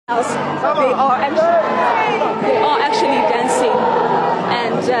They are actually dancing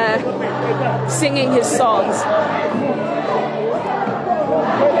and singing his songs.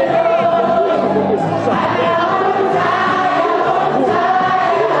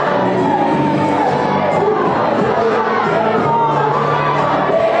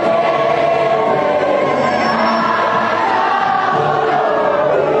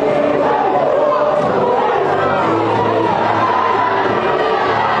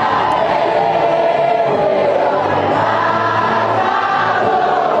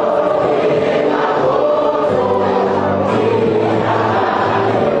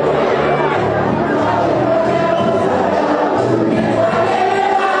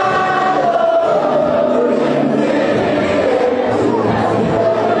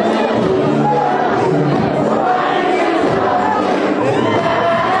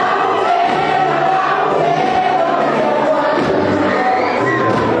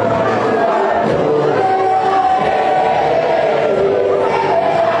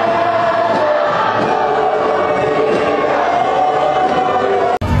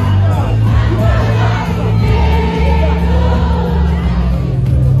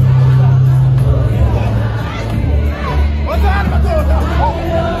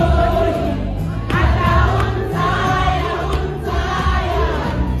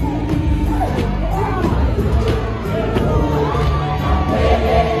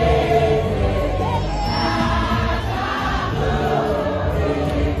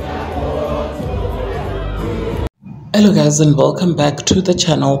 Hello guys, and welcome back to the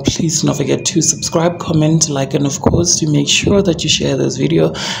channel. Please don't forget to subscribe, comment, like, and of course to make sure that you share this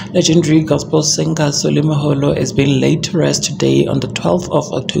video. Legendary gospel singer Moholo has been laid to rest today on the 12th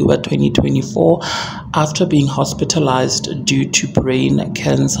of October 2024 after being hospitalized due to brain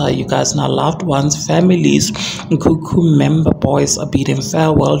cancer. You guys, now loved ones, families, Mkhukhu member boys are bidding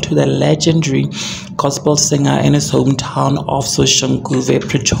farewell to the legendary gospel singer in his hometown of Soshanguve,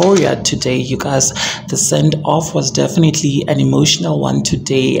 Pretoria today. You guys, the send-off was definitely an emotional one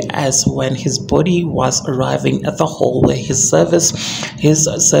today, as when his body was arriving at the hall where his service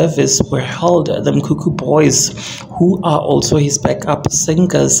were held, the Mkhukhu boys, who are also his backup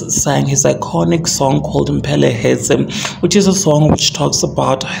singers, sang his iconic song called Mpele Heze, which is a song which talks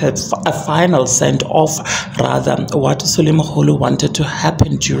about a final send-off, rather what Moholo wanted to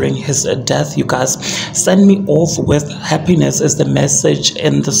happen during his death. You guys, send me off with happiness is the message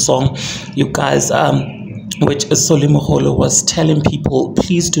in the song, you guys, which Moholo was telling people,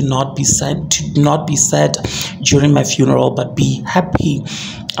 please do not be sad during my funeral, but be happy.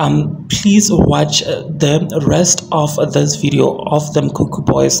 Please watch the rest of this video of the Mkhukhu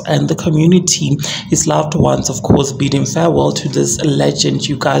boys and the community, his loved ones, of course, bidding farewell to this legend.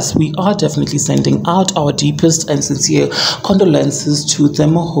 You guys, we are definitely sending out our deepest and sincere condolences to the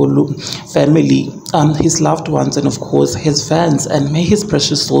Moholo family, his loved ones, and of course his fans, and may his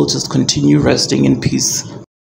precious soul just continue resting in peace.